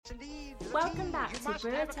Welcome back to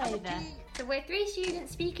Brew It Over. So we're three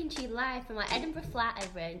students speaking to you live from our Edinburgh flat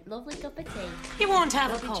over a lovely cup of tea. You won't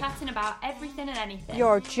have We'll be chatting about everything and anything.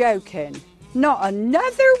 You're joking. Not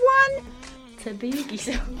another one? To boogie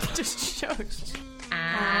song. Just shush.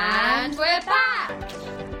 And we're back!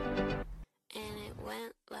 And it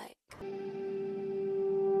went like...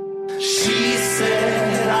 She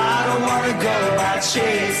said, I don't wanna go out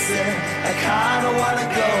chasing, I kinda wanna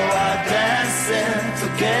go out dancing.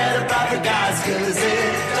 Forget about the guys, cause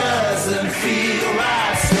it doesn't feel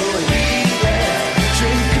right. So he left,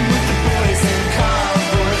 drinking with the boys in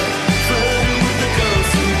Convoy, flirting with the girls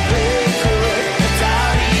who play coy. I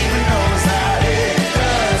doubt he even knows that it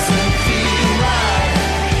doesn't feel right.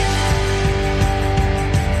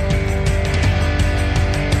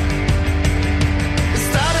 It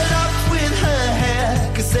started off with her hair,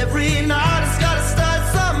 cause every night it's gotta start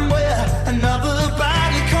somewhere. Another bag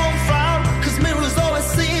you come from, cause mirrors always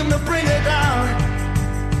seem to bring her down.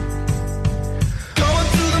 Going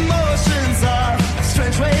through the motions of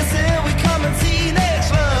strange ways here we come in teenage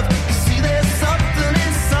love. You see there's something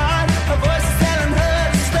inside, a voice is telling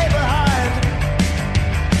her to stay behind.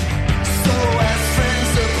 So as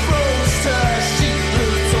friends approached her, she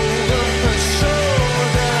looked over her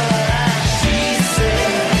shoulder and she said,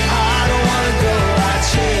 I don't wanna go out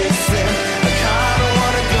chasing, I kinda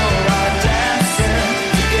wanna go out dancing.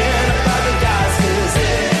 Forget about the guys, cause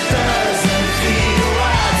it doesn't feel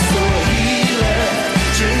right. So he left,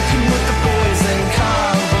 drinking with the boys in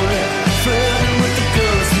Convoy, flirting with the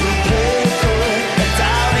girls who play coy. I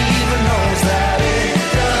doubt he even knows that it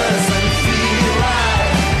doesn't feel right.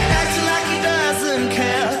 Acting like he doesn't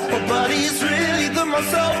care, but he's really the most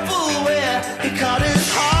self-aware. He caught his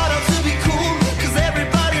heart out to be cool, cause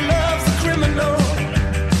everybody loves a criminal.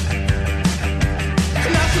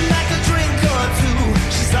 Nothing like a drink or two,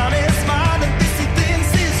 she's on his mind and this he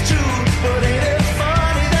thinks is true. But ain't it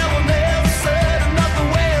funny that we'll never settle nothing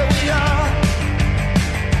where we are.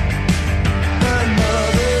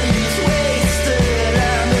 Another who's wasted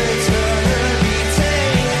and eternally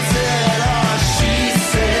tainted. Oh, she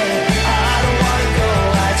said, I don't wanna go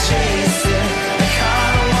out chasing, I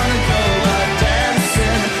kinda wanna go out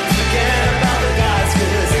dancing. Forget about the guys,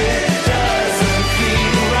 cause it doesn't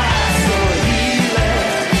feel right. So he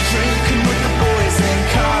left, drinking with the boys in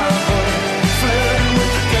Convoy, flirting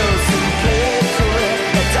with the girls who play coy.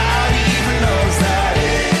 I doubt he even knows that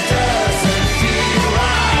it doesn't feel right. She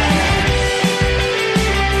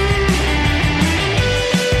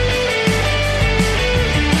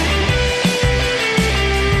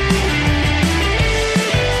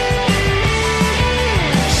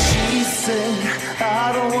said,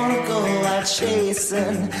 I don't wanna go out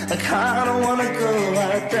chasing, I kinda wanna go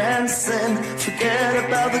out dancing. Forget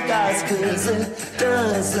about the guys, cause it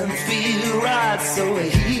doesn't feel right. So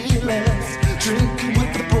he left, drinking with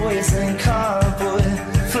the boys in Convoy,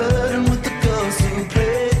 flirting with the girls who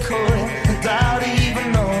play coy. And doubt he even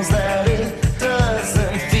knows that it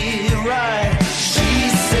doesn't feel right. She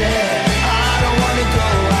said, I don't wanna go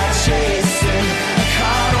out chasing, I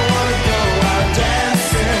kinda wanna go out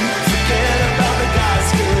dancing. Forget about the guys,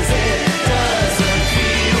 cause it doesn't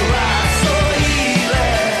feel right. So he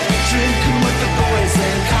left, drinking with the boys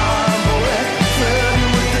in Convoy,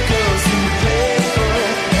 flirting with the girls who play coy.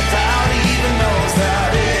 I doubt he even knows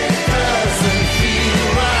that it doesn't feel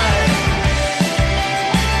right.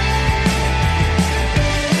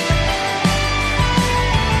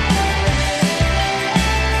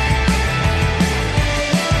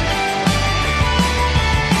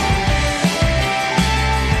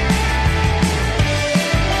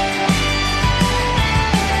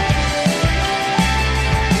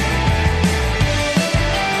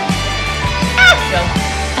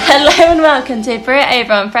 Hello and welcome to Brew It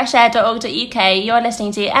Over on freshair.org.uk. You're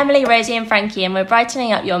listening to Emily, Rosie and Frankie and we're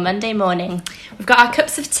brightening up your Monday morning. We've got our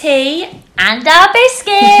cups of tea. And our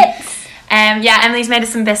biscuits! Emily's made us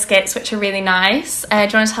some biscuits, which are really nice. Do you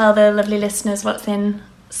want to tell the lovely listeners what's in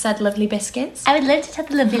said lovely biscuits? I would love to tell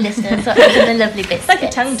the lovely listeners what's in the lovely biscuits. It's like a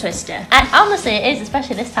tongue twister. And honestly, it is,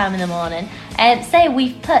 especially this time in the morning. So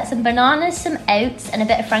we've put some bananas, some oats, and a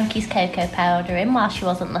bit of Frankie's cocoa powder in while she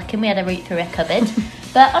wasn't looking. We had a root through her cupboard.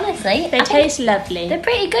 But honestly, They taste lovely. they're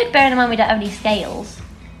pretty good, bearing in mind we don't have any scales.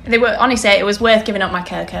 They were, honestly, it was worth giving up my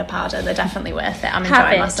cocoa powder. They're definitely worth it. I'm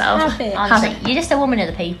enjoying myself. Have it. Honestly, you're just a woman of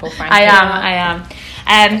the people, Frankie. I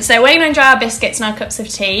am. So we're going to enjoy our biscuits and our cups of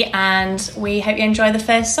tea, and we hope you enjoy the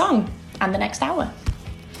first song and the next hour.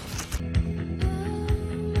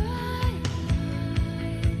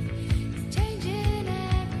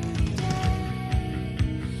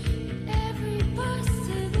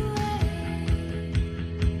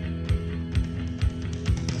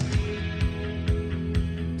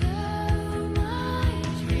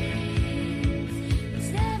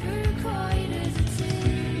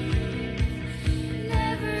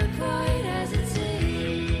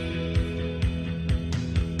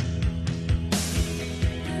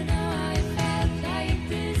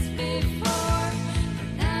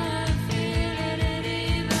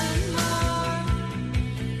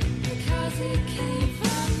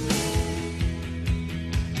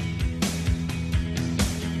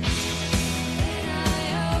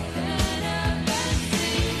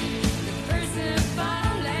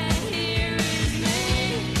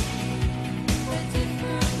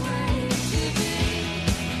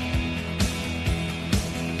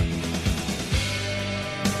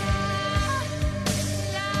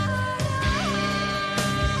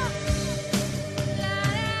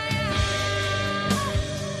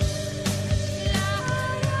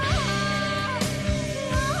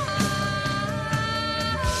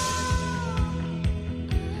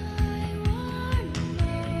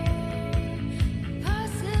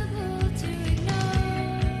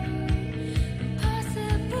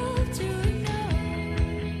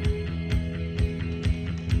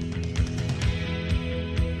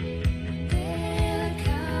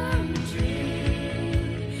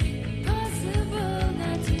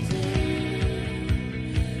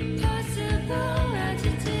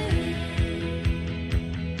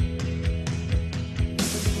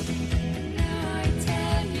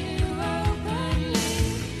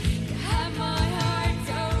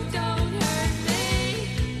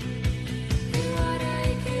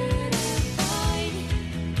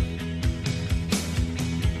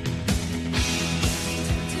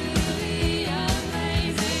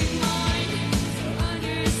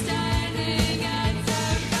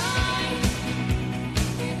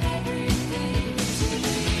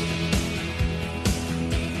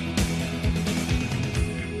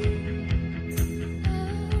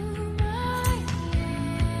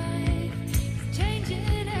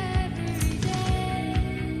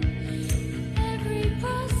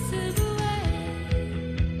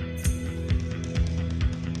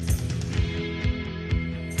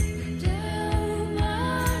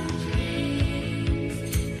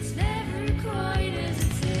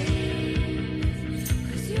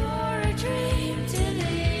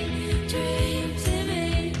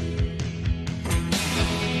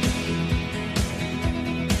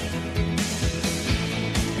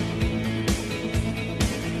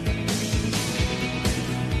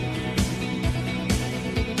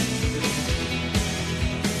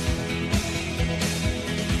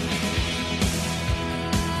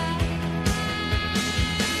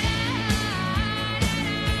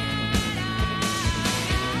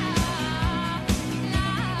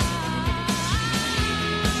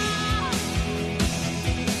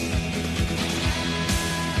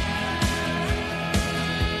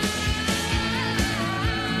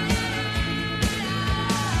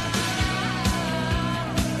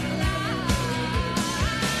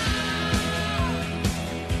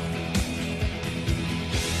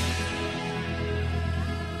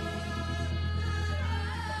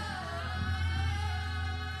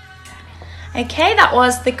 Okay, that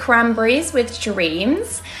was the Cranberries with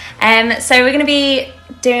Dreams. So we're going to be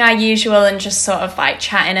doing our usual and just sort of like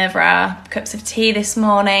chatting over our cups of tea this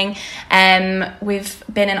morning. We've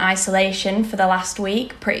been in isolation for the last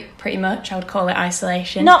week, pretty much. I would call it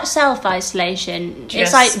isolation. Not self-isolation. It's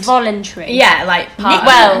Just- like voluntary. Yeah, like part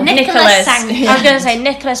Well, of Nicholas sang- I was going to say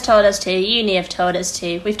Nicholas told us to, uni have told us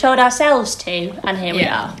to, we've told ourselves to, and here we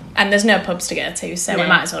are. And there's no pubs to go to, so we No.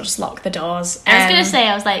 might as well just lock the doors. I was going to say,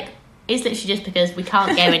 I was like, it's literally just because we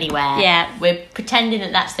can't go anywhere. Yeah. We're pretending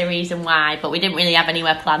that that's the reason why, but we didn't really have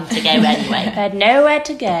anywhere planned to go anyway. We had nowhere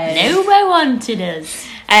to go. Nowhere wanted us.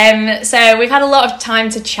 So we've had a lot of time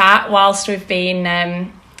to chat whilst we've been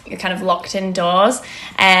kind of locked indoors.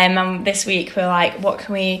 And this week we're like, what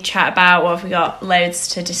can we chat about? What have we got? Loads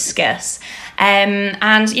to discuss.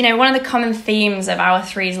 And, you know, one of the common themes of our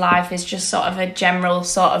three's life is just sort of a general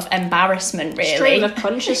sort of embarrassment, really. Stream of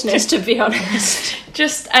consciousness, to be honest.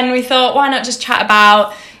 And we thought, why not just chat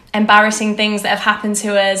about embarrassing things that have happened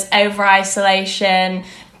to us over isolation,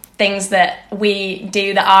 things that we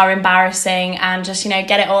do that are embarrassing, and just, you know,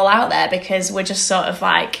 get it all out there, because we're just sort of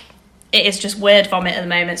like, it is just word vomit at the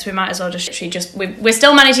moment, so we might as well we're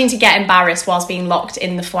still managing to get embarrassed whilst being locked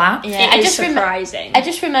in the flat. Yeah, It is surprising. I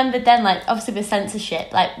just remembered then, like, obviously with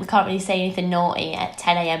censorship, like, we can't really say anything naughty at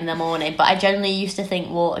 10 a.m. in the morning, but I generally used to think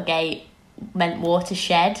Watergate meant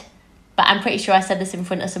watershed. But I'm pretty sure I said this in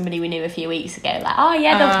front of somebody we knew a few weeks ago, like, oh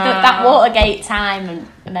yeah, that Watergate time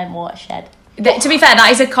and then watershed. To be fair, that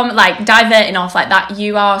is a comment, like, diverting off like that.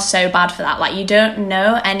 You are so bad for that. Like, you don't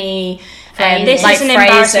know any This like is an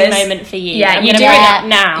phrases. embarrassing moment for you. Yeah, I'm you gonna do bring it it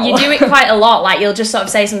now. You do it quite a lot. Like, you'll just sort of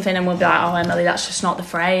say something and we'll be like, oh, Emily, that's just not the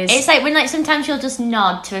phrase. It's like when, like, sometimes you'll just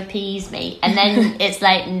nod to appease me, and then it's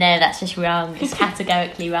like, no, that's just wrong. It's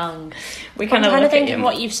categorically wrong. we I'm kind trying to look at think you. of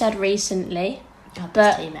what you've said recently. God,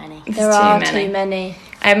 But there's too many. There too are many. too many.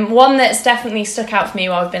 One that's definitely stuck out for me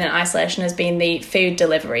while we've been in isolation has been the food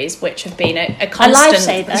deliveries, which have been a constant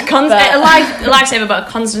lifesaver, a lifesaver, but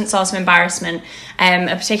a constant source of embarrassment. A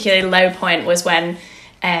particularly low point was when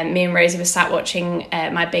me and Rosie were sat watching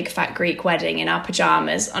my big fat Greek wedding in our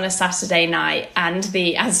pajamas on a Saturday night, and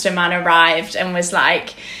the Asda man arrived and was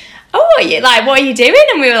like, oh, what are you doing?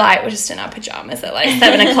 And we were like, we're just in our pajamas at like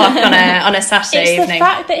 7 o'clock on a Saturday It's evening. the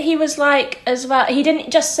fact that he was like, as well, he didn't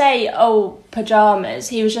just say, oh, pajamas.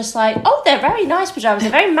 He was just like, oh, they're very nice pajamas.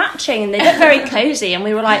 They're very matching and they look very cosy. And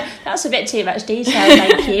we were like, that's a bit too much detail,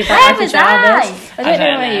 thank you. But Where my was pajamas. I don't know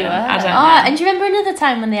don't where you know. were. I don't Oh, and do you remember another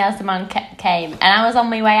time when the Asda man came and I was on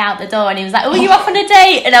my way out the door and he was like, oh, are you off on a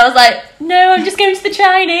date? And I was like, no, I'm just going to the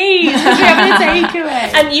Chinese. We're having a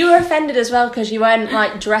takeaway. And you were offended as well because you weren't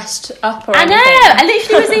like dressed up or I know. anything. I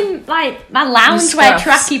literally was in like my loungewear Scruffs.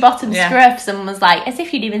 tracky bottom Yeah. scruffs and was like, as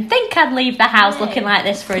if you'd even think I'd leave the house looking like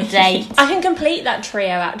this for a date. I can complete that trio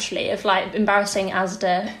actually of like embarrassing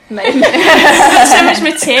Asda moments. So much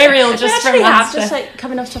material just from I have Asda. just like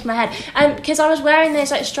coming off the top of my head. Because I was wearing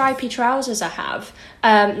those like stripy trousers I have,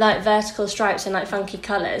 like vertical stripes and like funky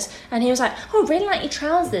colours, and he was like, "Oh, really like your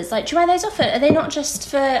trousers? Like, do you wear those often? Are they not just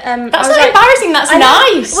for?" That's I was not like, embarrassing. That's I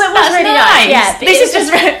know. nice. Well, it was That's really nice. nice, yeah, but This it is was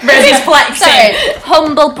just Rosie's flexing. Sorry,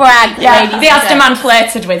 humble brag. ladies The and Asda man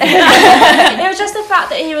flirted with me. It was just the fact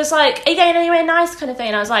that he was like, "Are you going anywhere nice?" kind of thing,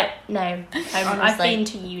 and I was like, "No, I've Honestly. been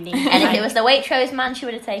to uni." And if it was the Waitrose man, she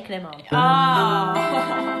would have taken him on.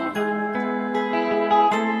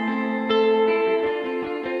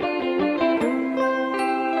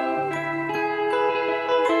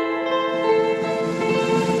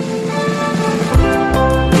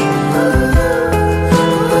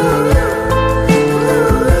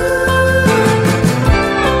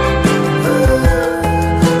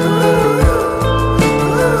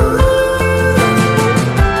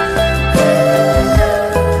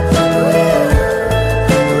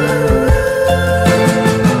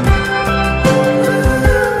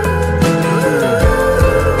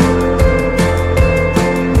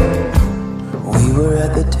 We were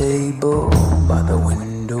at the table by the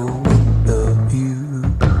window with the view,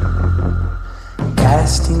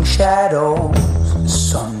 casting shadows. The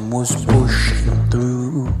sun was pushing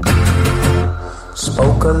through.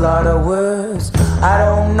 Spoke a lot of words. I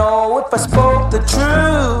don't know if I spoke the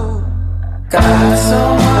truth. Got so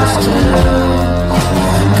much to lose.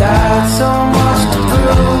 Got so much to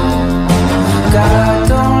prove. God,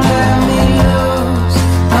 don't let me lose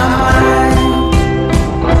my mind.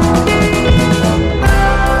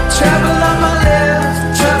 Trouble on my left,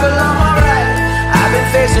 trouble on my right. I've been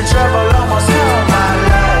facing trouble almost all my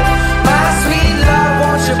life. My sweet love,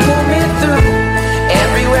 won't you pull me through?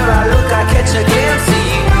 Everywhere I look, I catch a glimpse of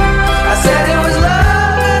you. I said it was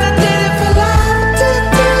love, and I did it for love. I did it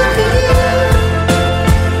for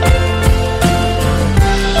you.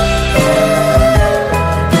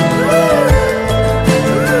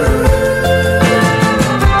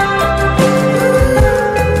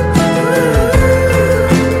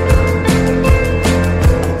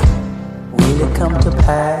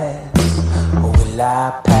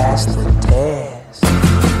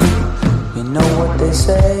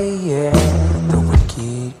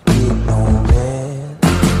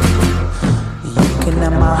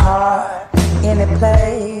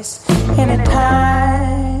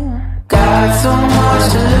 so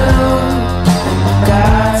much to lose,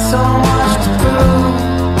 got so much to prove.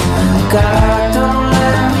 God, don't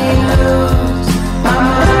let me lose my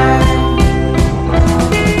mind.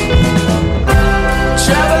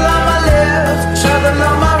 Trouble on my left, trouble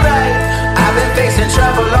on my right. I've been facing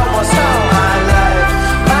trouble almost all my life.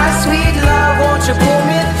 My sweet love, won't you pull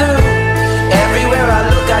me through? Everywhere I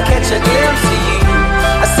look, I catch a glimpse of you.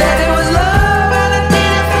 I said it was love, and I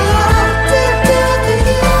did it for love, did it for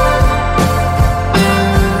you.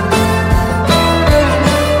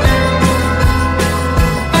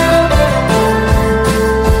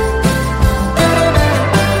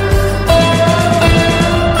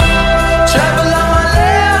 Trouble on my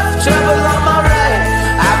left, trouble on my right.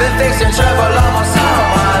 I've been facing trouble almost all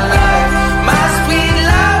my life. My sweet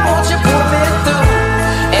love, won't you pull me through?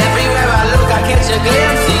 Everywhere I look, I catch a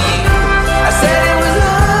glimpse of you. I said it was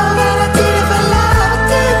love, and I did it for love, I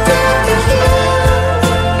did it for you.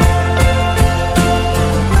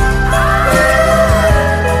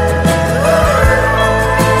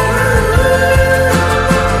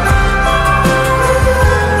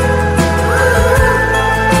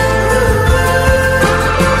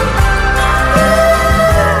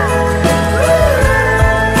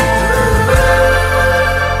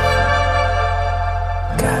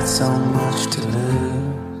 Got so much to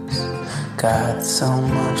lose, got so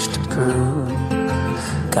much to prove.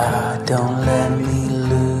 God, don't let me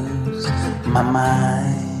lose my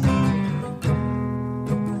mind.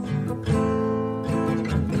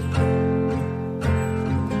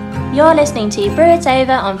 You're listening to Brew It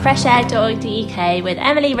Over on freshair.org.uk with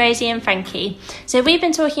Emily, Rosie and Frankie. So we've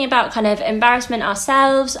been talking about kind of embarrassment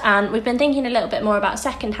ourselves, and we've been thinking a little bit more about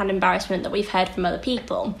second-hand embarrassment that we've heard from other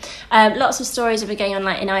people. Lots of stories have been going on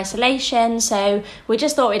like in isolation, so we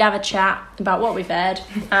just thought we'd have a chat about what we've heard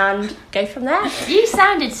and go from there. You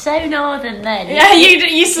sounded so northern then. Yeah,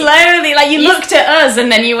 you slowly, like, you looked at us and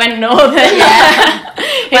then you went northern. Yeah.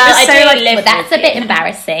 Well, I do live live with that's a bit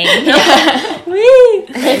embarrassing. Woo!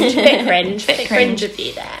 Bit cringe of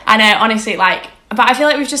you there. I know, honestly, like, but I feel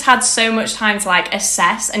like we've just had so much time to, like,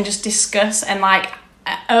 assess and just discuss and, like,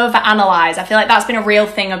 over-analyse. I feel like that's been a real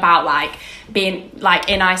thing about, like, being, like,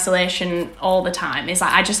 in isolation all the time. Is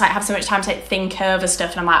like, I just, like, have so much time to, like, think over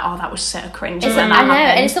stuff, and I'm like, oh, that was so cringy when that I know,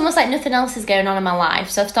 happened. and it's almost like nothing else is going on in my life,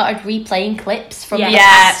 so I've started replaying clips from the Yeah.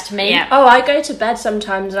 past me. Yeah. Oh, I go to bed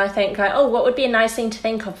sometimes and I think, like, oh, what would be a nice thing to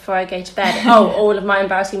think of before I go to bed? Oh, all of my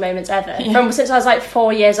embarrassing moments ever. From since I was like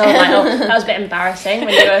 4 years old, like, oh, that was a bit embarrassing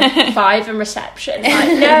when you were 5 in reception.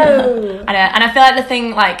 Like, no. I know, and I feel like the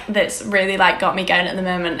thing, like, that's really, like, got me going at the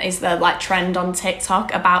moment is the, like, trend on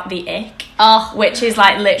TikTok about the ick. Oh. Which is,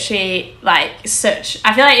 like, literally, like, such...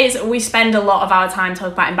 I feel like we spend a lot of our time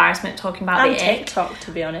talking about embarrassment, talking about And the ick. TikTok,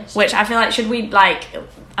 to be honest. Which I feel like, should we, like,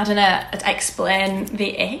 I don't know, explain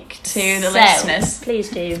the ick to the listeners? Please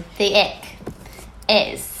do. The ick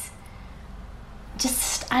is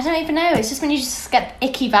just, I don't even know, it's just when you just get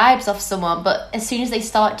icky vibes off someone, but as soon as they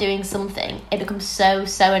start doing something, it becomes so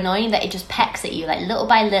annoying that it just pecks at you, like, little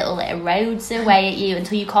by little, it erodes away at you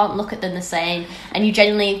until you can't look at them the same, and you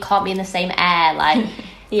genuinely can't be in the same air, like,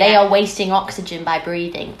 they are wasting oxygen by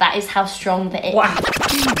breathing. That is how strong the ick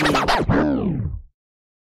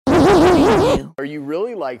is. Or you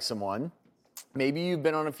really like someone, maybe you've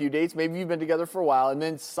been on a few dates, maybe you've been together for a while, and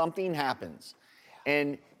then something happens,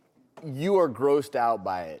 and you are grossed out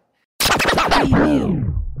by it.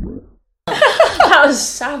 That was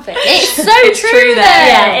savage. It's so true though.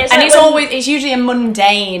 Yeah, And like it's usually a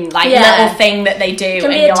mundane, like, Yeah. little thing that they do. It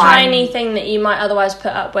can and be a you're like, tiny thing that you might otherwise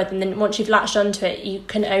put up with, and then once you've latched onto it, you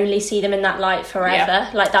can only see them in that light forever. Yeah.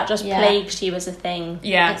 Like, that just Yeah. plagues you as a thing.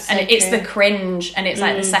 Yeah, It's so and it's true. the cringe, and it's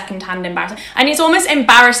like the second-hand embarrassment, and it's almost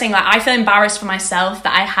embarrassing. Like, I feel embarrassed for myself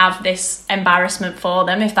that I have this embarrassment for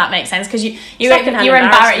them, if that makes sense. Because Second-hand you're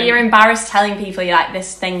embarrassment. you're embarrassed telling people you like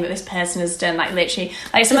this thing that this person has done. Like, literally,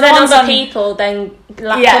 like, some So of the then ones other on people then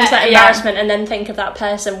Yeah, comes that yeah. embarrassment, and then think of that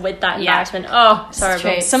person with that Yeah. embarrassment. Oh, sorry,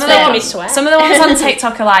 true. Rob. some of It's the making me ones, sweat. some of the ones on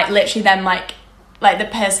TikTok are like literally them like the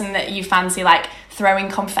person that you fancy, like, throwing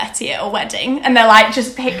confetti at a wedding, and they're like,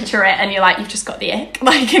 just picture it, and you're like, you've just got the ick,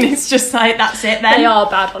 like, and it's just like, that's it then. They are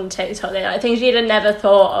bad on TikTok. They're like things you'd have never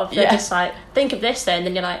thought of. They're Yeah. just like, think of this then, and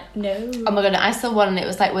then you're like, no. Oh my god, I saw one and it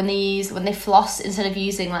was like when they floss instead of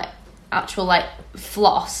using like actual like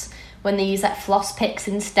floss, when they use like floss picks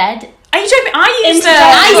instead. Are you joking? I used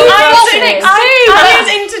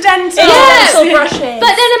interdental. Dental brushing.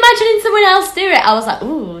 But then imagining someone else do it, I was like,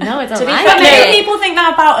 ooh, no, I don't To be like fair, But it. maybe people think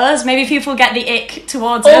that about us. Maybe people get the ick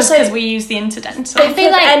towards us Also- because we use the interdental. I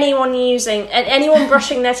feel like- like anyone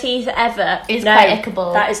brushing their teeth ever It's no, quite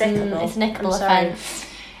ickable. That is ickable. It's an ickable I'm sorry. offence.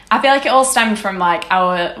 I feel like it all stemmed from like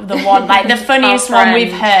the funniest one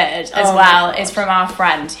we've heard as is from our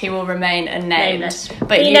friend who will remain unnamed. Nameless.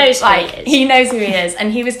 But He knows who he is. He knows who he is,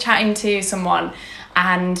 and he was chatting to someone,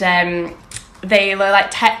 and they were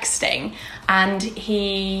like texting, and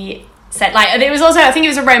he said like it was also, I think it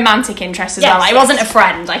was a romantic interest as well. Like, it wasn't a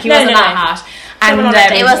friend. Like, he wasn't that harsh. And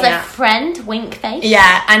It was a friend, wink face.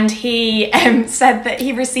 Yeah, and he said that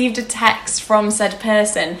he received a text from said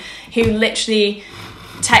person who literally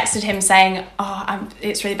texted him saying,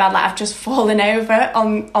 it's really bad, like, I've just fallen over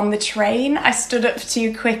on the train. I stood up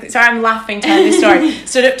too quickly. Sorry, I'm laughing telling this story.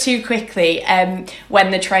 Stood up too quickly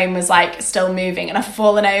when the train was like still moving, and I've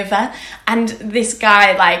fallen over. And this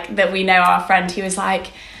guy, like, that we know, our friend, he was like,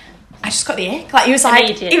 I just got the ick. Like, he was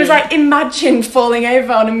like, imagine falling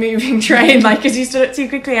over on a moving train, like, because you stood up too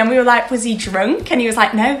quickly. And we were like, was he drunk? And he was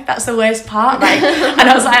like, no, that's the worst part. Like, and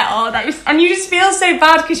I was like, oh, that was, and you just feel so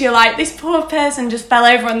bad because you're like, this poor person just fell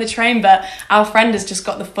over on the train, but our friend has just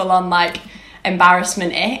got the full on like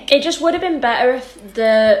embarrassment ick. It just would have been better if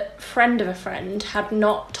the friend of a friend had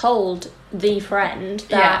not told the friend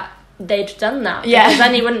that they'd done that, because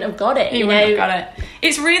then he wouldn't have got it. He wouldn't have got it.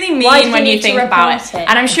 It's really mean when you think about it.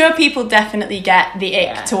 And I'm sure people definitely get the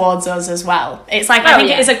ick towards us as well. It's like, I think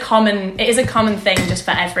it is a common thing just for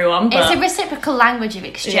everyone. But it's a reciprocal language of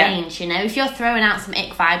exchange, you know. If you're throwing out some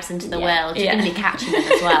ick vibes into the world, you're going to be catching them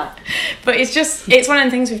as well. But it's one of the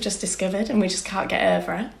things we've just discovered, and we just can't get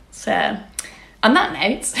over it. So, on that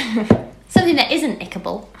note, something that isn't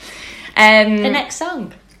ickable. The next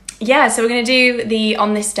song. Yeah, so we're going to do the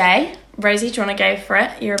On This Day. Rosie, do you want to go for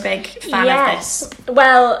it? You're a big fan of this.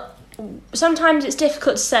 Well, sometimes it's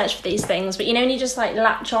difficult to search for these things, but you know, when you just like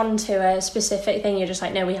latch on to a specific thing, you're just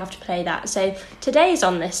like, no, we have to play that. So today's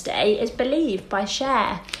On This Day is Believe by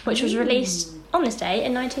Cher, which was released on this day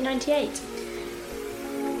in 1998.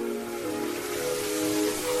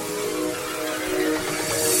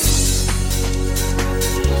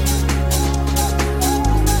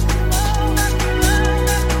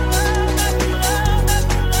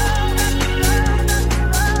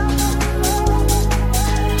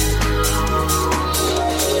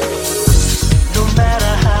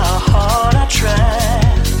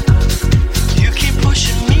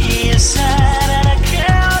 Aside and I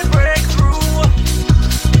can't break through.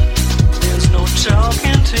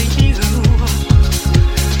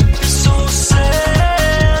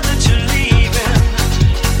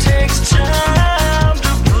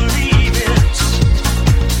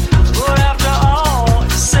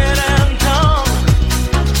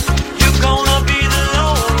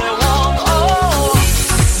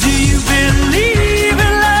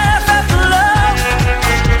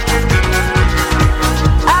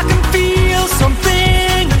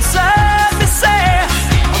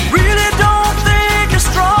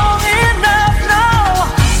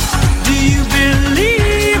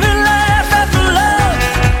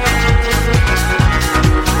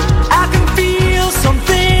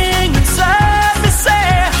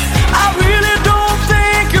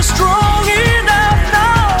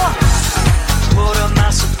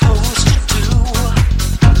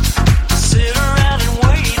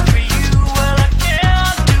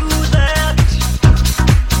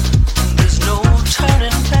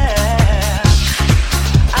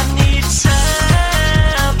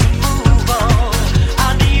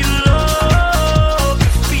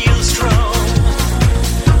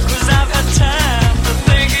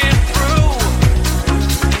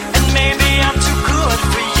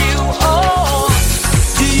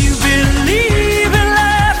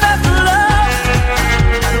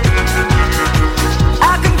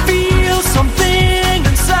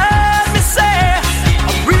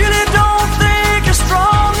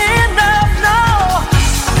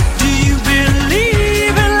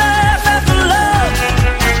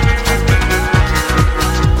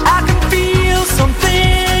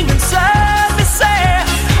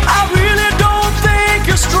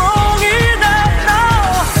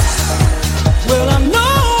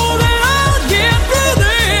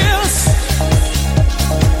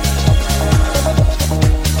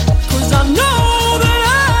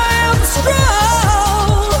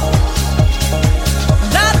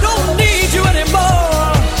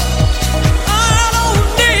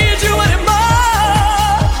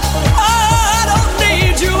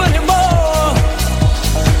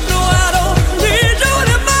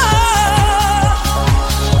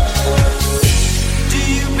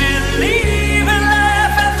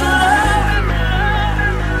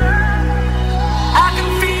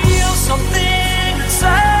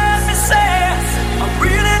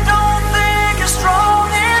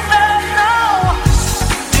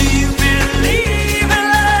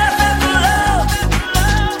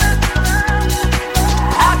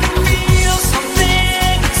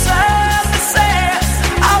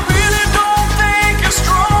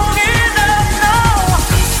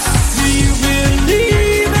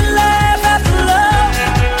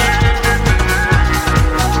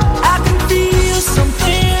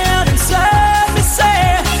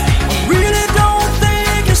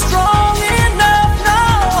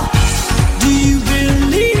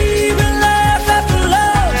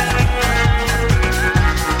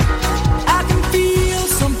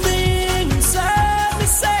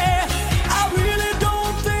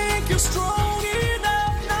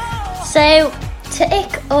 to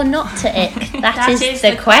ick or not to ick? that is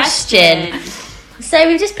the question. So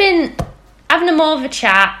we've just been having a more of a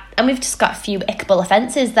chat, and we've just got a few ickable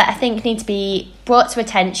offences that I think need to be brought to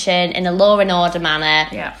attention in a law and order manner.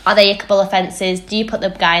 Yeah. Are they ickable offences? Do you put the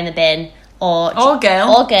guy in the bin? Or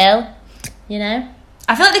girl. Or girl, you know?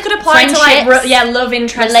 I feel like they could apply to like Friendships, love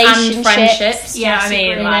interest relationships. and friendships. Yes, I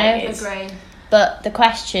mean, agree. like, it's- Agree. But the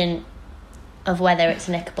question of whether it's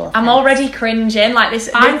an ickable offence. I'm already cringing. Like this,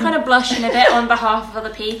 I'm kind of blushing a bit on behalf of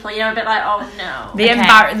other people. You know, a bit like, oh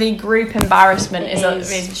no. the group embarrassment Is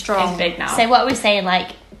is strong. Is big now. So what are we saying?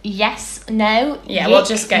 Like, yes, no, yeah, yick, we'll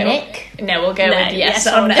just go. Nick? No, we'll go No, with yes yes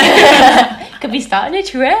or or no. Could be starting a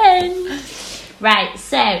trend. Right,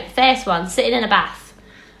 so first one, sitting in a bath.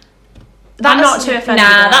 I'm not too offended. Nah,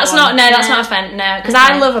 by that that's one. not. No, that's No. not offend. No, because Okay.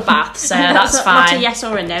 I love a bath, so that's not, fine. Not a yes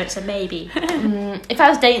or a no, it's a maybe. If I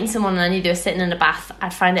was dating someone and I knew they were sitting in a bath,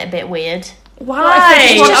 I'd find it a bit weird. Why?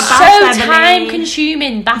 It's It's just so bath, Emily. time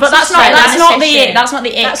consuming. Baths But that's are not. so That's not the. inefficient. That's not the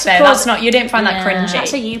ick That's though. called- That's not. You didn't find Yeah. that cringy.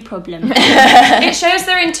 That's a you problem. It shows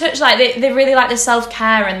they're in touch. Like they really like the self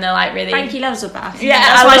care and they're like really. Frankie loves a bath. Yeah,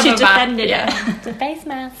 that's I why love she a bath. defended Yeah. it. It's a face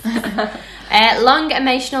mask. Long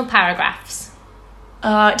emotional paragraphs.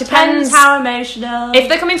 It depends. Depends how emotional. If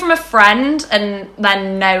they're coming from a friend, and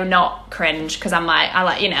then no, not cringe, because I'm like, I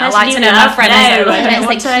like, you know, I Person like to you know my love, friends. no, so- I don't It's want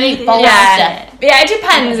like to cute anything. bolster. yeah, it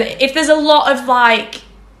depends. If there's a lot of like,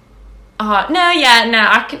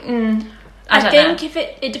 I can. I I don't think know.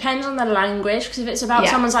 if it depends on the language, because if it's about Yeah.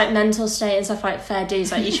 someone's like mental state and stuff like fair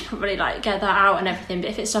dues, like you should probably like get that out and everything. But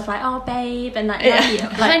if it's stuff like oh babe and like, love you,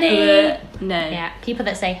 like Honey. no. Yeah, people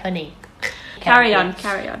that say honey. Carry on.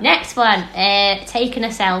 Next one, taking a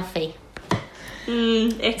selfie.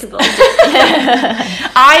 Ickable.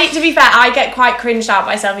 To be fair, I get quite cringed out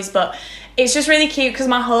by selfies, but it's just really cute because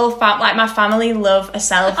my whole my family love a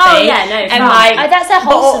selfie. Oh, yeah, no, and fine. like Oh, that's a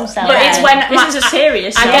wholesome selfie. But it's when This is a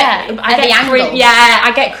serious I selfie. get At the cringe, angle.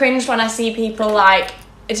 I get cringed when I see people like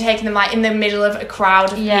taking them like in the middle of a crowd of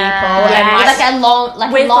people. Yeah, And, with like a long,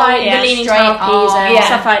 like With a long, like yeah, the leaning straight trapeze and yeah.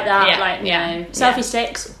 stuff like that. Yeah, Like yeah, no. yeah. Selfie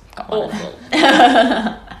sticks. Awful.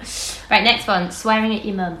 Right, next one, swearing at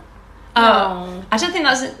your mum. Oh, I don't think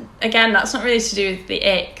that's not really to do with the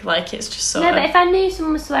ick. Like it's just sort No, of. but if I knew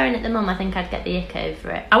someone was swearing at the mum, I think I'd get the ick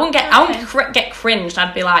over it. I wouldn't get cringed.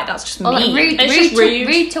 I'd be like, that's just Or like mean. rude, It's rude, just rude.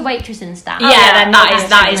 rude to waitress and staff. Yeah, then that is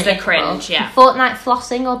Definitely the ickable. cringe. Yeah, Fortnite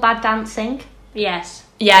flossing or bad dancing. Yes.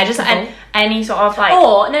 yeah, just Ickable. any sort of like.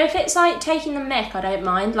 Or no, if it's like taking the mick, I don't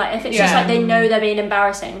mind. Like if it's just Yeah. like they know they're being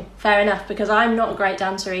embarrassing, fair enough. Because I'm not a great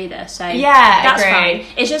dancer either, so Yeah, that's agree. fine.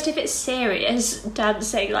 It's just if it's serious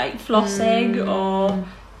dancing, like flossing or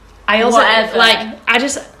I also whatever.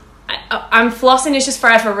 I'm flossing is just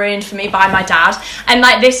forever ruined for me by my dad, and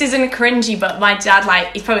like this isn't cringy, but my dad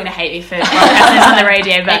like he's probably gonna hate me for broadcasting this on the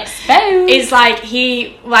radio, but Exposed. it's like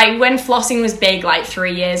he like when flossing was big like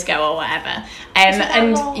 3 years ago or whatever,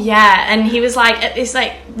 and he was like at this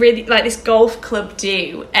like really like this golf club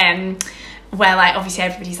where like obviously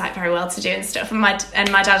everybody's like very well to do and stuff, and my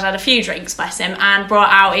dad had a few drinks, bless him, and brought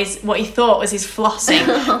out what he thought was his flossing,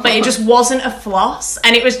 but it just wasn't a floss,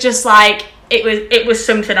 and it was just like it was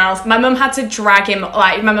something else. My mum had to drag him,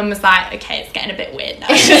 like my mum was like, okay, it's getting a bit weird now.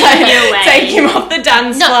 She's like, take him off the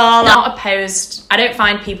dance floor. Not opposed. I don't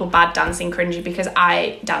find people bad dancing cringy because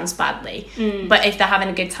I dance badly, but if they're having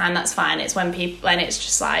a good time, that's fine. It's when it's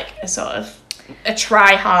just like a sort of a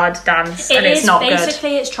try hard dance and it's not good.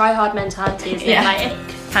 basically it's try hard mentality, isn't Yeah. it?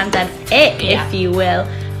 Like Pandemic, Yeah. if you will.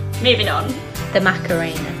 moving on. The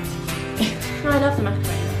Macarena. No, I love the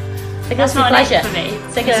Macarena. It's a That's guilty not an pleasure. ick for me.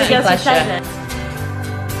 It's a guilty guilty pleasure.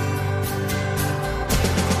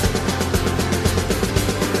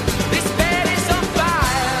 This bed is on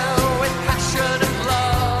fire with passion and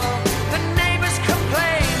love. The neighbors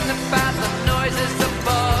complain about the noises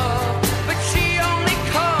above, but she only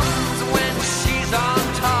comes when she's on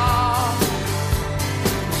top.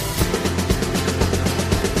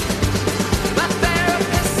 My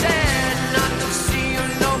therapist said not to see you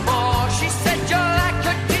no more. She said you're like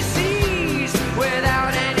a disease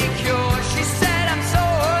without any cure. She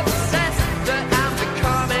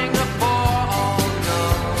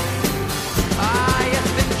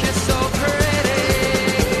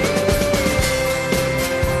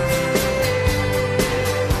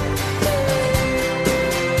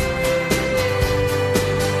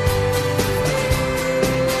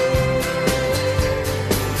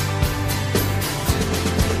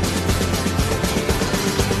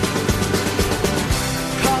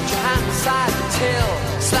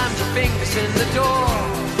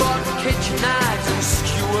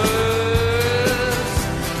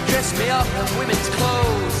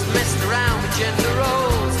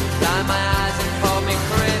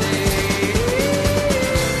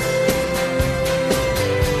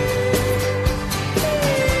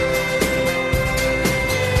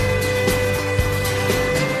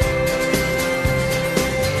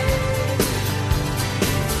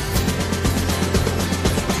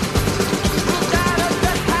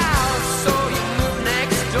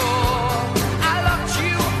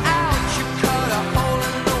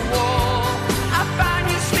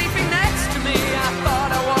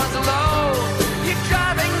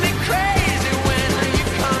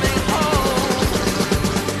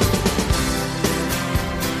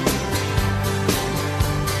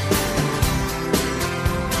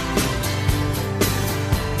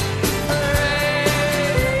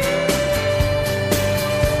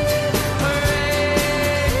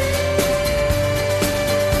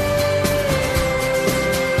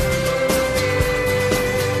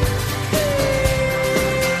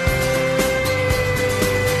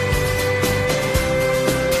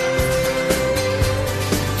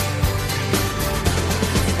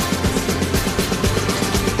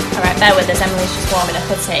bear with us, Emily's just warming up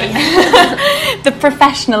her tea. The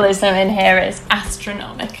professionalism in here is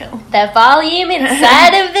astronomical. The volume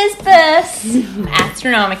inside of this bus.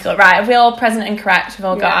 Astronomical. Right, have we all present and correct? We've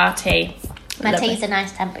all got our tea. My Lovely. tea's a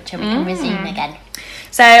nice temperature. We can resume again.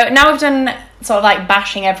 So now we've done sort of like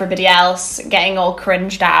bashing everybody else, getting all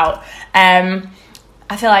cringed out.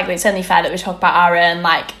 I feel like it's only fair that we talk about our own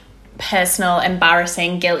like personal,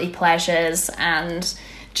 embarrassing, guilty pleasures and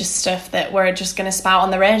just stuff that we're just going to spout on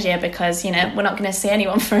the radio because, you know, we're not going to see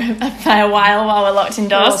anyone for a fair while we're locked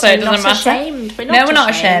indoors, so it doesn't matter. Ashamed. We're not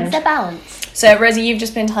ashamed. It's a balance. So, Rosie, you've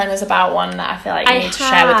just been telling us about one that I feel like you need to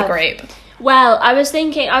share with the group. Well, I was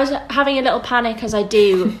having a little panic as I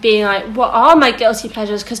do, being like, what are my guilty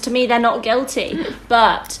pleasures? Because to me, they're not guilty.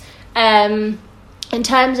 But in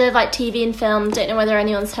terms of like TV and film, don't know whether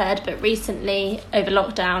anyone's heard, but recently over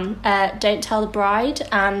lockdown, Don't Tell the Bride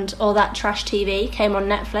and all that trash TV came on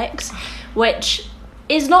Netflix, which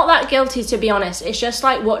is not that guilty, to be honest. It's just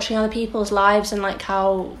like watching other people's lives and like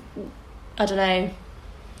how, I don't know,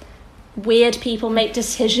 weird people make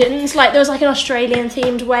decisions. Like there was like an Australian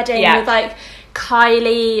themed wedding with like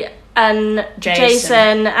Kylie and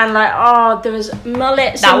Jason and like there was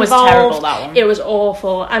mullets that was involved. Terrible, that one. It was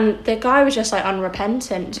awful and the guy was just like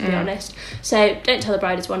unrepentant, to be honest. So Don't Tell the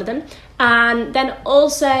Bride is one of them. And then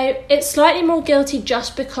also it's slightly more guilty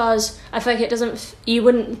just because I feel like it doesn't you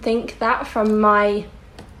wouldn't think that from my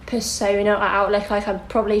persona or outlook. Like I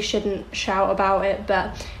probably shouldn't shout about it,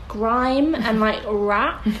 but grime and like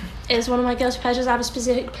rap is one of my guilty pleasures. I have a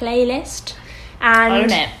specific playlist and Own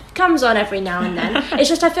it. Comes on every now and then. It's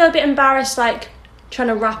just I feel a bit embarrassed like trying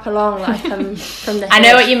to rap along like I'm from the hood. I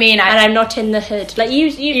know what you mean. And I'm not in the hood. Like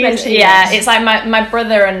you mentioned. Yeah, this. it's like my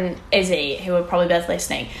brother and Izzy, who are probably both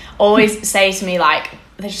listening, always say to me like,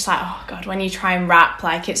 they're just like, oh god, when you try and rap,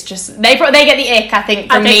 like it's just they get the ick, I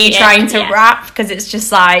think, from me trying to rap, because it's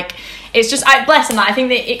just like, it's just, I bless them, like, I think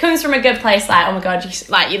that it comes from a good place, like, oh my god,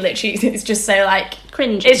 you literally, it's just so like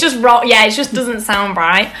cringe. It's just raw, yeah, it just doesn't sound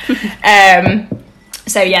right.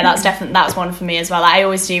 So yeah, that's one for me as well. Like, I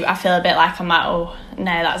always do. I feel a bit like I'm like, oh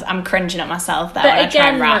no, I'm cringing at myself there. But when again, I try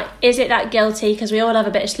and rap. like, is it that guilty? Because we all have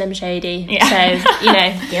a bit of Slim Shady. Yeah. So you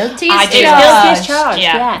know, Guilty I as do. charged. guilty as charged.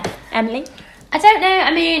 Yeah. Yeah. Emily. I don't know.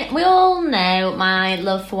 I mean, we all know my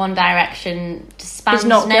love for One Direction spans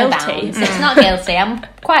not no guilty. bounds. It's not guilty. I'm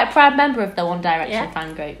quite a proud member of the One Direction Yeah.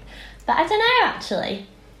 fan group. But I don't know, actually.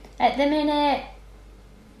 At the minute...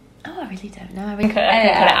 Oh, I really don't know. I really Cut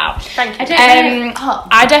it out. Thank you. I don't know. Oh,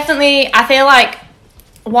 I feel like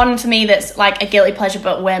one for me that's like a guilty pleasure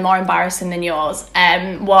but way more embarrassing than yours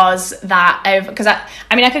was that because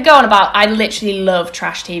I could go on about, I literally love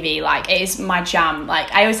trash TV, like it is my jam.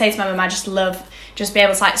 Like I always say to my mum, I just love just be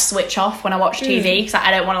able to like switch off when I watch TV because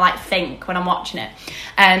I don't want to like think when I'm watching it.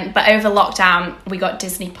 But over lockdown we got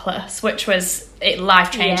Disney Plus, which was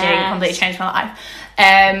life-changing. Yes. Completely changed my life.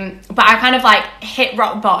 But I kind of like hit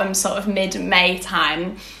rock bottom sort of mid-May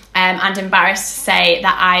time, and embarrassed to say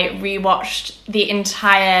that I rewatched the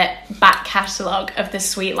entire back catalogue of The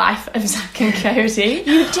Sweet Life of Zack and Cody.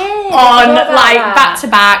 You did. On like back to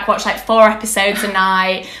back, watch like 4 episodes a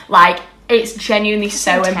night. Like it's genuinely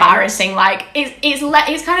so intense. Embarrassing. Like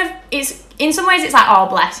it's kind of in some ways it's like, oh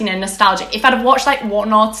bless, you know, nostalgic. If I'd have watched like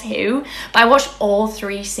 1 or 2, but I watched all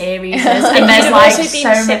 3 series, and there's You've like also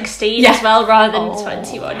been so 16 yeah. as well, rather than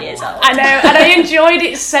 21 years old. I know, and I enjoyed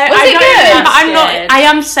it so. it good? I'm not.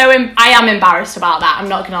 That's I am embarrassed about that. I'm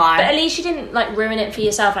not gonna lie. But at least you didn't like ruin it for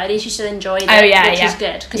yourself. Like, at least you still enjoyed it, which is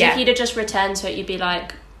good. Because if you'd have just returned to it, you'd be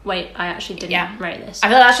like, wait, I actually didn't write this. I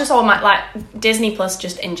feel like that's just all my like Disney Plus.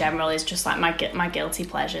 Just in general is just like my guilty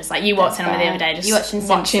pleasures. Like you walked in on me the other day, just You watching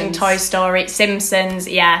watching Simpsons? Toy Story, Simpsons,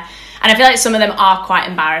 yeah. And I feel like some of them are quite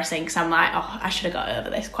embarrassing because I'm like, oh, I should have got over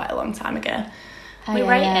this quite a long time ago. We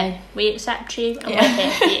rate it. We accept you. And we're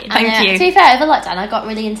here for you. Thank you. To be fair, over lockdown, I got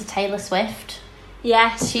really into Taylor Swift.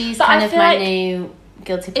 Yes. She's But kind I of feel my like- new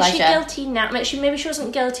guilty Is pleasure. she guilty now? Maybe she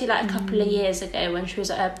wasn't guilty like a couple of years ago when she was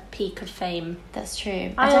at her peak of fame. That's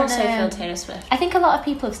true. I don't also know. feel Taylor Swift. I think a lot of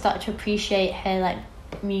people have started to appreciate her like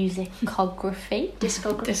musicography.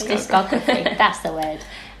 Discography. That's the word.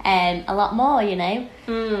 A lot more, you know.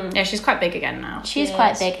 Yeah, she's quite big again now. She's Yes.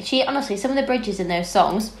 quite big. She honestly, some of the bridges in those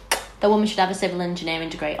songs, the woman should have a civil engineering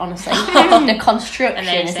degree. Honestly, the construction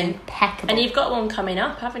is Amazing. impeccable. And you've got one coming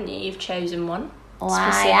up, haven't you? You've chosen one.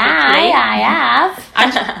 Why, specifically. I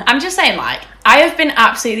have. I'm just saying, like, I have been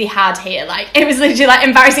absolutely had here. Like, it was literally like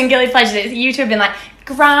embarrassing guilty pleasures. You two have been like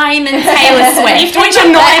Grime and Taylor Swift, which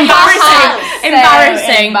are not embarrassing.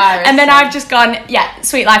 And then I've just gone,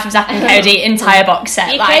 Sweet Life of Zack and Cody, entire box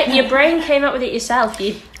set. Your brain came up with it yourself.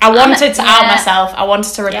 I wanted to out myself. I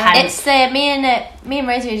wanted to repent. It's me and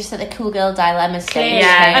Rosie are just at the cool girl dilemma stage.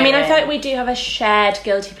 Yeah. I mean, I feel like we do have a shared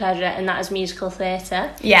guilty pleasure, and that is musical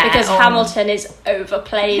theatre. Yeah. Because Hamilton is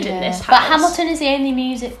overplayed in this house. But Hamilton is the only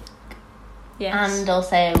music, yes. and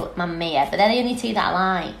also Mamma Mia, but they're the only two that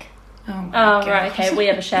I like. Oh, right, okay. We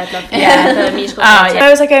have a shared love for musical theatre. Where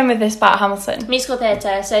was I going with this about Hamilton? Musical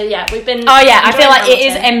theatre. So, we've been... Oh, yeah, I feel like Hamilton. it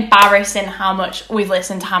is embarrassing how much we've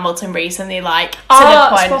listened to Hamilton recently, like, to Our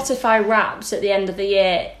the point... Spotify Wraps at the end of the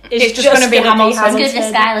year It's just gonna be Hamilton. It's good for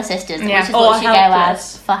Skylar Sisters, Yeah. which is Or what she go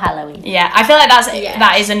Helpless. as for Halloween. Yeah, I feel like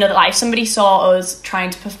that is another, like, if somebody saw us trying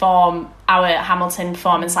to perform our Hamilton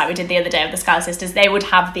performance like we did the other day with the Skylar Sisters, they would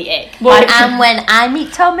have the ick. And when I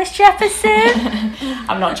meet Thomas Jefferson...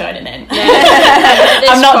 I'm not joining in.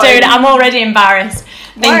 I'm not doing it. I'm already embarrassed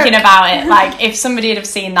thinking about it. Like, if somebody had have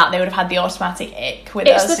seen that, they would have had the automatic ick with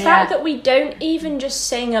us. It's the fact that we don't even just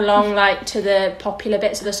sing along like to the popular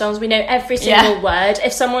bits of the songs. We know every single word.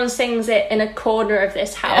 If someone sings it in a corner of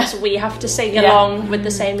this house, we have to sing along with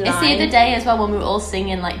the same line. It's the other day as well when we were all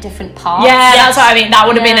singing like different parts. Yeah, that's what I mean. That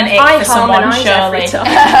would have been an ick for someone, harmonise every surely.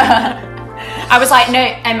 time. I was like, no,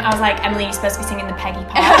 I was like, Emily, you're supposed to be singing the Peggy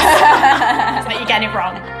part. I was like, you're getting it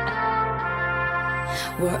wrong.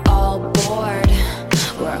 We're all bored,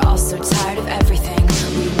 we're all so tired of everything.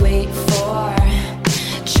 We wait for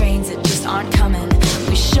trains that just aren't coming.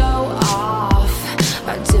 We show off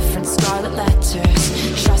our different scarlet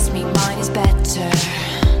letters. Trust me, mine is better.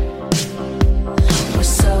 We're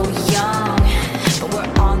so young, but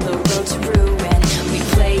we're on the road to ruin. We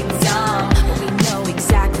play dumb, but we know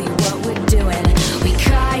exactly what we're doing. We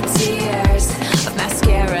cry tears of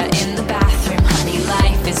mascara in the bathroom. Honey,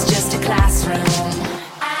 life is just a classroom.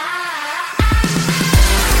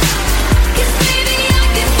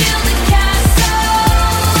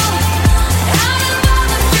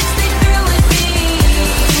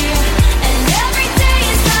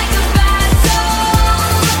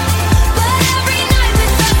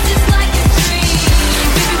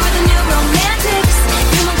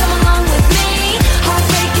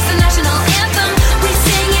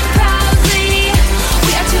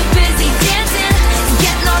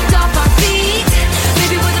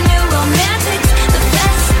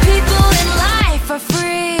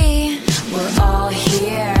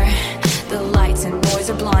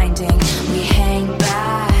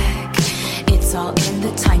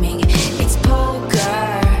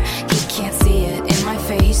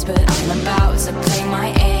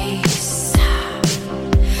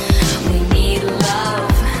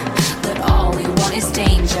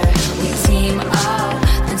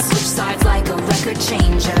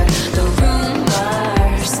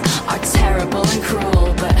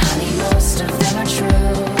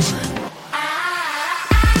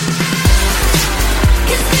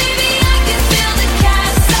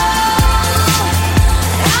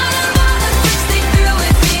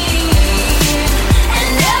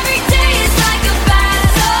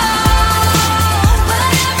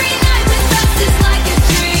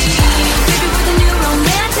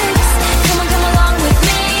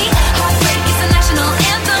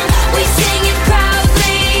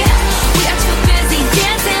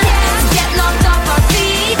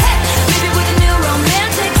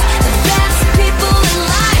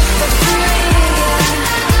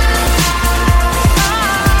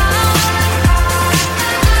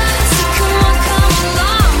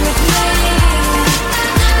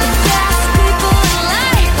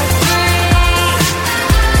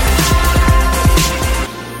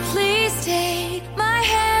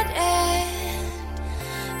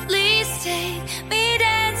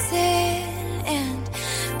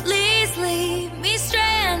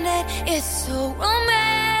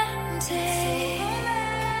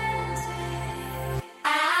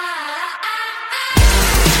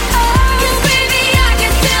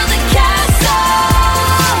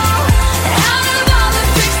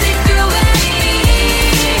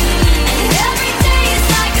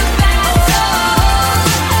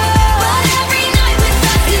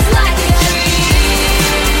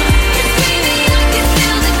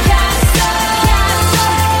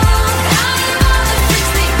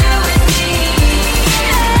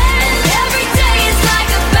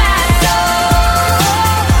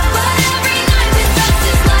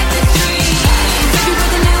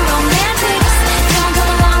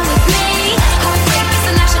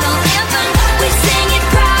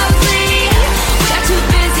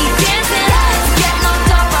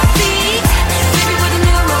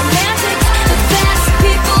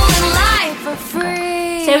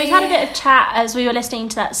 chat as we were listening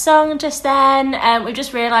to that song just then. We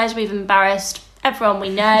just realised we've embarrassed everyone we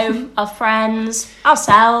know, our friends,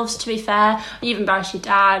 ourselves, to be fair. You've embarrassed your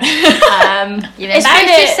dad. You've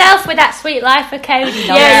embarrassed yourself with that Sweet Life of Cody.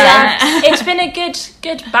 It's been a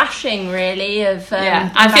good bashing, really. Of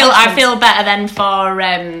I feel better than for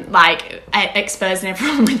exposing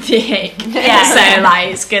everyone with the ick. So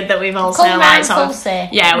it's good that we've also we've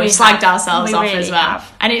slagged ourselves off really as well.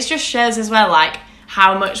 And it just shows as well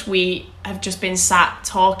how much we have just been sat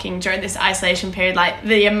talking during this isolation period,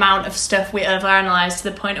 the amount of stuff we overanalyze to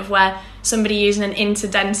the point of where somebody using an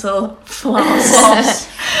interdental floss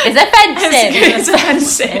is offensive. It's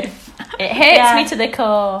offensive. It hurts me to the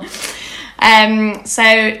core.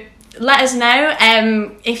 So let us know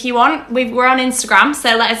if you want. We're on Instagram,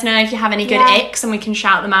 so let us know if you have any good icks and we can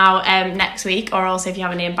shout them out next week, or also if you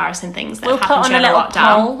have any embarrassing things that have happened during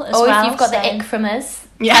lockdown. Or if you've got the ick from us.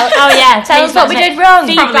 Yeah. Tell us what we did wrong.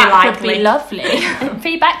 Feedback would be lovely.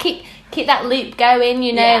 Feedback, keep that loop going.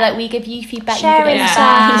 We give you feedback. Sharing you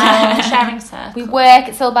stuff. Sharing stuff. We work.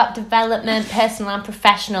 It's all about development, personal and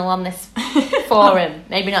professional, on this forum.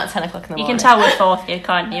 Maybe not at 10 o'clock in the morning. You can tell we're fourth year,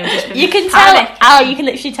 can't you? You can tell. You can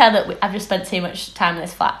literally tell that I've just spent too much time in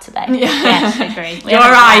this flat today. Yes, agreed. Your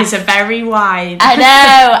eyes are very wide. I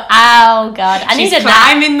know. Oh God, I need a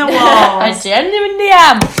climbing the walls. I genuinely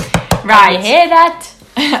am. Right. You hear that?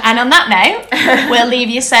 And on that note, we'll leave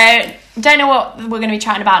you. So, don't know what we're going to be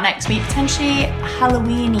chatting about next week. Potentially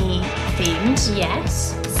Halloween-y themed.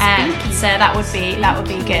 Yes. So that would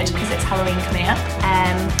be good because it's Halloween coming up.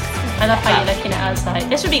 I love how you're looking at us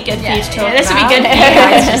this would be good for you to talk about. This would be good for you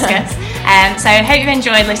guys to discuss. So hope you've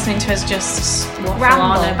enjoyed listening to us just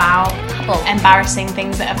ramble on about embarrassing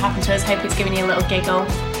things that have happened to us. Hope it's given you a little giggle.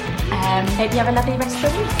 Hope you have a lovely rest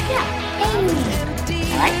of the week.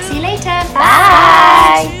 All right, see you later.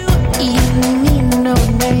 Bye. Even need no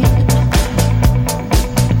name.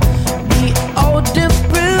 The older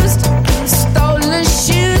bruised, stolen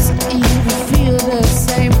shoes. You feel the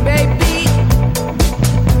same, baby.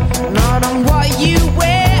 Not on what you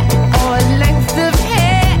wear or length of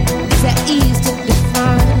hair. It's that easy to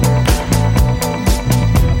define.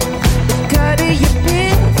 The cut of your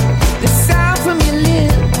pin, the sound from your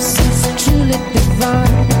lips is truly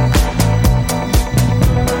divine.